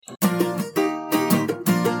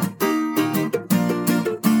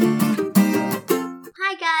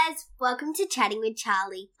welcome to Chatting with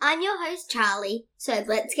Charlie. I'm your host, Charlie, so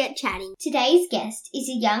let's get chatting. Today's guest is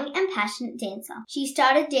a young and passionate dancer. She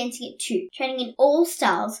started dancing at 2, training in all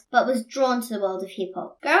styles, but was drawn to the world of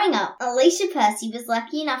hip-hop. Growing up, Alicia Percy was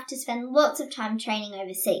lucky enough to spend lots of time training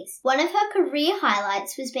overseas. One of her career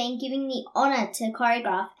highlights was being given the honour to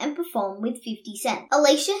choreograph and perform with 50 Cent.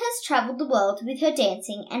 Alicia has travelled the world with her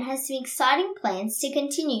dancing and has some exciting plans to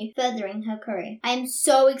continue furthering her career. I am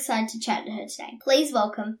so excited to chat to her today. Please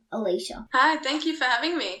welcome Alicia. Hi, thank you for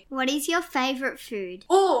having me. What is your favourite food?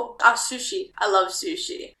 Sushi. I love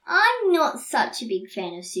sushi. I'm not such a big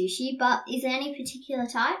fan of sushi, but is there any particular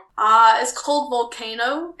type? It's called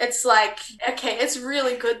Volcano. It's it's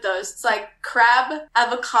really good though. It's like crab,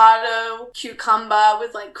 avocado, cucumber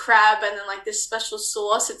with like crab and then like this special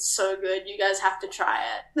sauce. It's so good. You guys have to try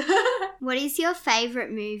it. What is your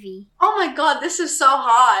favourite movie? Oh my god, this is so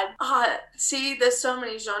hard. See, there's so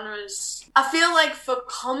many genres. I feel like for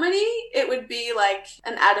comedy, it would be like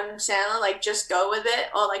an Adam Sandler, like Just Go With It,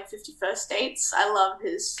 or like 50 First Dates. I love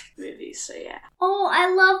his movies, so yeah. Oh, I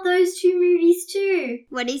love those two movies too.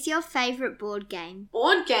 What is your favourite board game?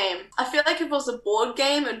 Board game? I feel like if it was a board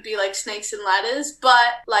game, it would be like Snakes and Ladders,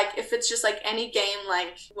 but like if it's just like any game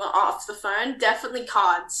like off the phone, definitely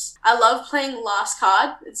cards. I love playing Last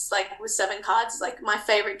Card. It's like with 7 cards. It's like my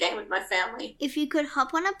favourite game with my family. If you could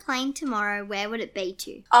hop on a plane tomorrow, where would it be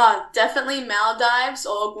to? Definitely Maldives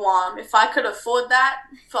or Guam. If I could afford that,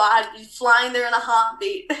 I'd be flying there in a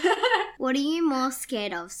heartbeat. What are you more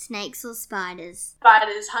scared of, snakes or spiders?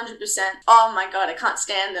 Spiders, 100%. Oh my god, I can't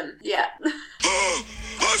stand them. Yeah.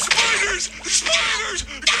 Spiders! Spiders!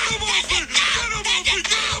 Get them off me! Get them off me! Get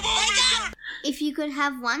them off me! If you could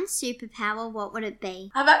have one superpower, what would it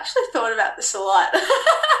be? I've actually thought about this a lot.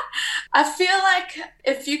 I feel like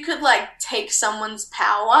if you could like take someone's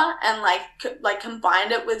power and like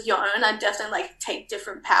combine it with your own, I'd definitely like take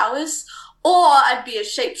different powers. Or I'd be a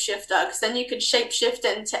shapeshifter, because then you could shapeshift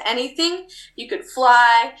into anything. You could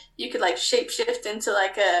fly. You could like shapeshift into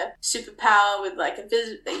like a superpower with like a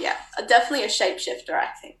visit. Yeah, definitely a shapeshifter, I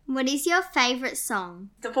think. What is your favourite song?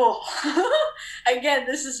 The ball. Again,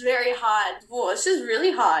 this is very hard. Whoa, this is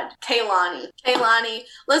really hard. Kehlani.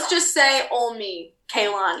 Let's just say All Me.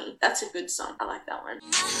 Kehlani. That's a good song. I like that one.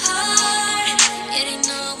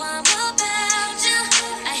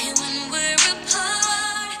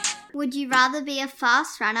 Would you rather be a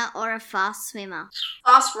fast runner or a fast swimmer?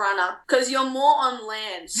 Fast runner, because you're more on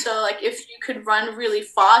land. So, like, if you could run really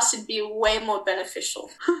fast, it'd be way more beneficial.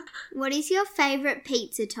 What is your favourite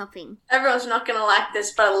pizza topping? Everyone's not going to like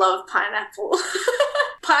this, but I love pineapple.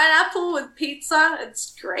 Pineapple with pizza,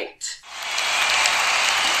 it's great.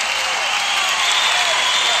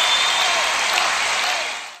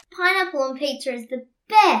 Pineapple on pizza is the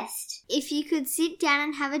best. If you could sit down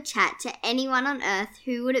and have a chat to anyone on earth,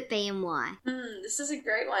 who would it be and why? This is a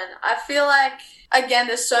great one. I feel like, again,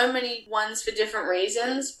 there's so many ones for different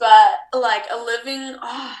reasons, but like a living,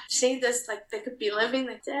 there's like, they could be living,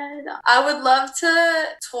 they're dead. I would love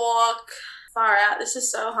to talk. Far out. This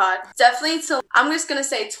is so hard. Definitely I'm just gonna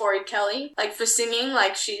say Tori Kelly, like for singing,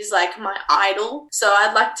 like she's like my idol. So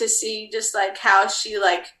I'd like to see just like how she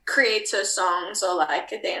like creates her songs or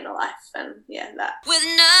like a day in her life and yeah, that. With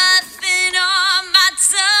nothing on my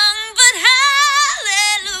tongue but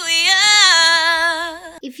hallelujah.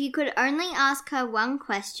 If you could only ask her one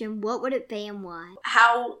question, what would it be and why?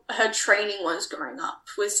 How her training was growing up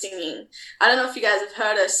with singing. I don't know if you guys have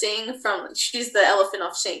heard her sing she's the elephant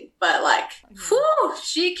of Sing, but like, whew,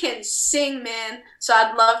 she can sing, man. So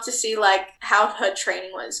I'd love to see like how her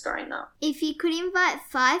training was growing up. If you could invite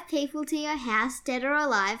 5 people to your house, dead or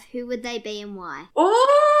alive, who would they be and why?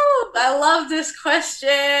 Ooh, I love this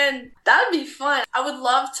question. That would be fun. I would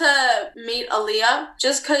love to meet Aaliyah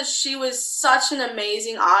just because she was such an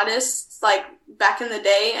amazing artist like back in the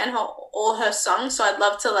day and all her songs. So I'd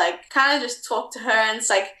love to like kind of just talk to her and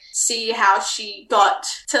like see how she got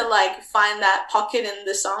to like find that pocket in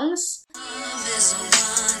the songs.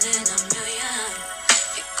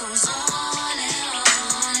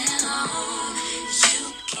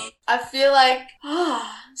 I feel like,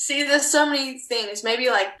 see, there's so many things. Maybe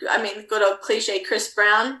like, good old cliche Chris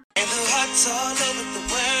Brown. And the hearts all over the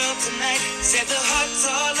world tonight. Said the hearts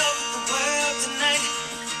all over the world tonight.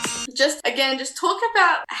 just talk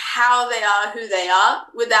about how they are, who they are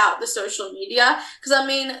without the social media. Because I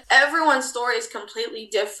mean, everyone's story is completely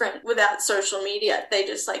different without social media. They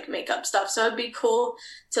just like make up stuff. So it'd be cool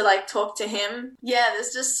to like talk to him. Yeah,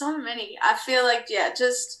 there's just so many. I feel like, yeah,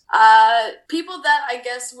 just people that I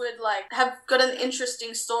guess would like have got an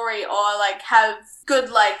interesting story or like have good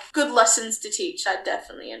lessons to teach. I'd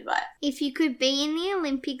definitely invite. If you could be in the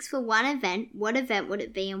Olympics for one event, what event would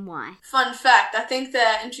it be and why? Fun fact, I think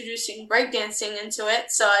they're introducing breakdancing into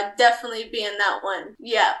it, so I'd definitely be in that one.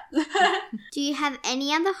 Yeah. Do you have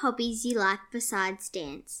any other hobbies you like besides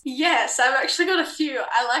dance? Yes, I've actually got a few.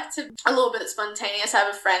 I like to a little bit spontaneous. I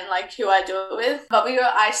have a friend like who I do it with, but we go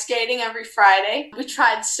ice skating every Friday. We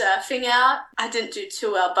tried surfing out. I didn't do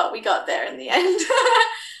too well, but we got there in the end.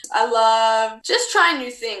 I love just trying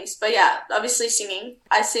new things. But yeah, obviously singing.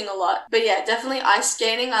 I sing a lot. But yeah, definitely ice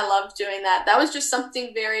skating. I love doing that. That was just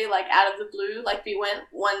something very like out of the blue. Like we went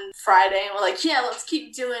one Friday and we're like, yeah, let's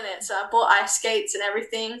keep doing it. So I bought ice skates and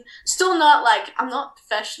everything. Still not like, I'm not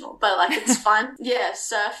professional, but like it's fun. Yeah,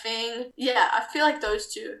 surfing. Yeah, I feel like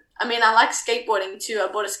those two. I mean, I like skateboarding too.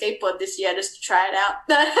 I bought a skateboard this year just to try it out.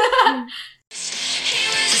 He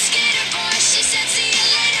was a skater boy, she said see you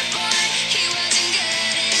later boy. He wasn't good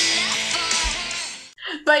enough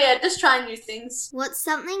boy. But yeah, just trying new things. What's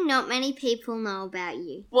something not many people know about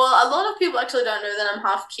you? Well, a lot of people actually don't know that I'm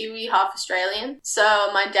half Kiwi, half Australian. So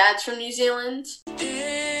my dad's from New Zealand.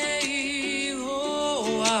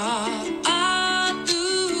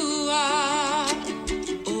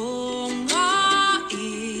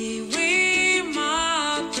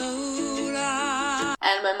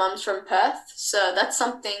 And my mum's from Perth, so that's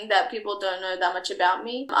something that people don't know that much about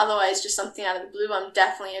me. Otherwise, just something out of the blue, I'm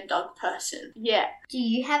definitely a dog person. Yeah. Do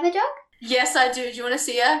you have a dog? Yes, I do. Do you want to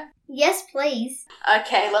see her? Yes, please.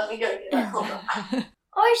 Okay, let me go get her. Hold on.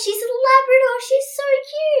 Oh, she's a Labrador. She's so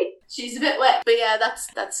cute. She's a bit wet, but yeah,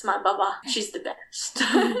 that's my baba. She's the best.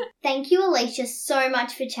 Thank you, Alicia, so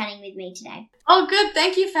much for chatting with me today. Oh, good.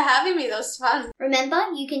 Thank you for having me. That was fun. Remember,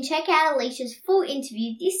 you can check out Alicia's full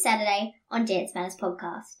interview this Saturday on Dance Matters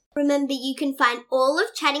Podcast. Remember, you can find all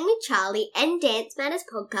of Chatting with Charlie and Dance Matters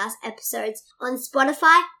Podcast episodes on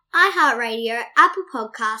Spotify, iHeartRadio, Apple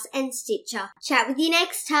Podcasts, and Stitcher. Chat with you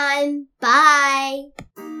next time. Bye.